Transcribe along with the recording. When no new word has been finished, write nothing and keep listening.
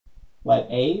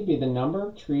Let A be the number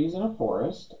of trees in a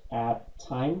forest at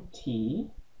time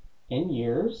t in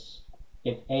years.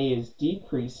 If A is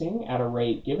decreasing at a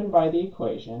rate given by the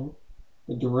equation,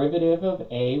 the derivative of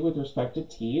A with respect to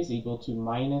t is equal to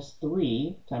minus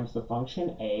 3 times the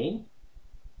function A.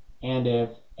 And if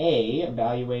A,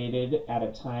 evaluated at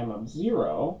a time of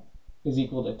 0, is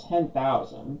equal to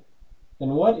 10,000, then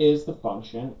what is the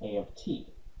function A of t?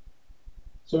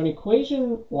 So an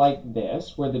equation like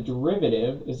this, where the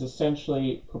derivative is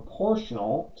essentially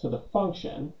proportional to the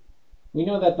function, we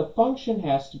know that the function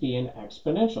has to be an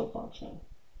exponential function.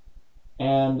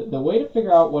 And the way to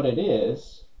figure out what it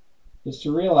is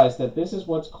to realize that this is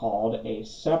what's called a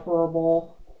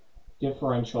separable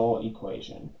differential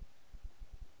equation.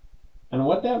 And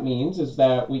what that means is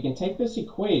that we can take this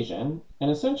equation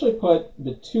and essentially put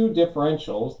the two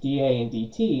differentials, dA and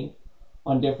dt,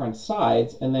 on different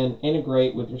sides and then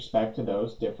integrate with respect to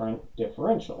those different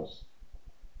differentials.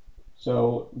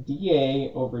 So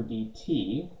dA over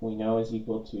dt we know is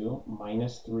equal to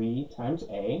minus 3 times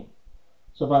A.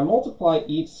 So if I multiply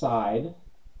each side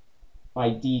by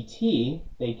dt,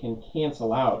 they can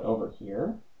cancel out over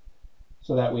here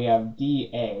so that we have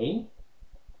dA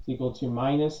is equal to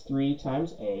minus 3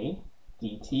 times A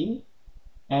dt.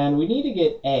 And we need to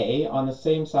get A on the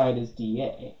same side as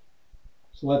dA.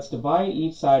 So let's divide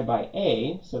each side by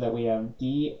A so that we have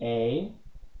dA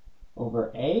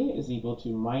over A is equal to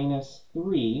minus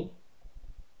 3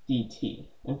 dt.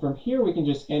 And from here we can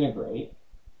just integrate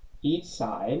each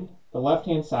side. The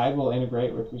left-hand side will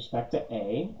integrate with respect to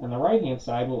A, and the right-hand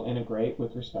side will integrate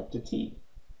with respect to t.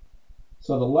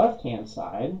 So the left-hand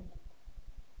side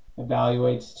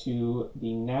evaluates to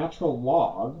the natural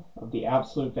log of the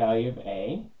absolute value of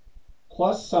A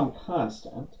plus some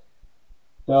constant,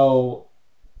 though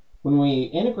when we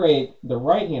integrate the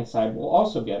right-hand side, we'll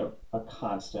also get a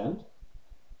constant,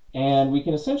 and we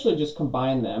can essentially just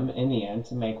combine them in the end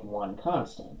to make one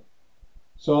constant.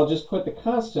 So I'll just put the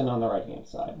constant on the right-hand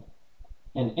side.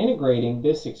 And integrating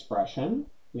this expression,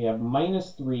 we have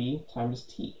minus 3 times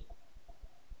t,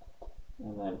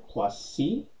 and then plus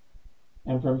c.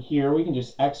 And from here, we can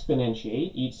just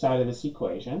exponentiate each side of this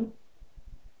equation.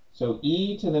 So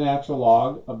e to the natural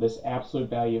log of this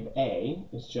absolute value of A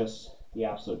is just the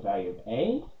absolute value of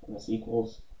A, and this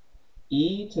equals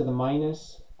e to the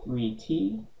minus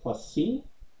 3t plus c.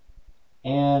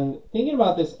 And thinking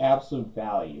about this absolute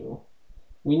value,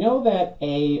 we know that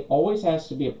A always has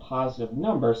to be a positive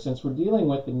number since we're dealing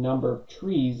with the number of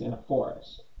trees in a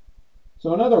forest.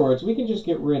 So in other words, we can just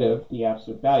get rid of the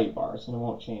absolute value bars and it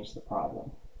won't change the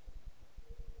problem.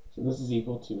 So this is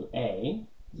equal to A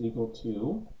is equal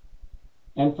to,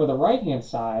 and for the right-hand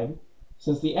side,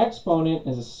 since the exponent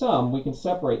is a sum, we can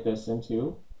separate this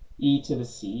into e to the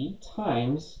c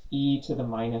times e to the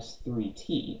minus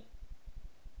 3t.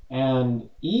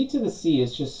 And e to the c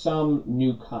is just some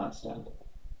new constant.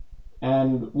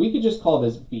 And we could just call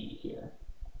this b here.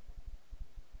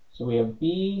 So we have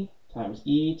b times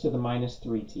e to the minus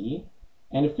 3t.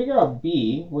 And to figure out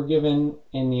b, we're given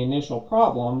in the initial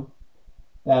problem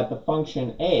that the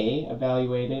function a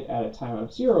evaluated at a time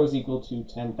of 0 is equal to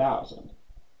 10,000.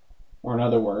 Or in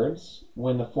other words,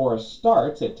 when the forest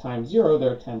starts at time 0,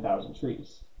 there are 10,000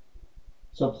 trees.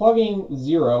 So plugging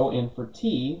 0 in for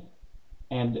t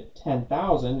and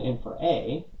 10,000 in for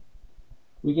a,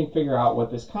 we can figure out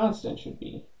what this constant should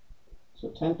be. So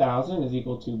 10,000 is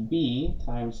equal to b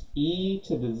times e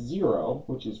to the 0,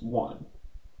 which is 1.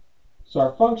 So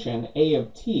our function a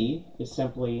of t is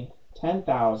simply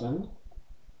 10,000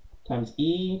 times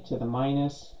e to the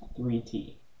minus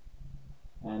 3t.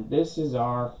 And this is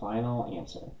our final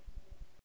answer.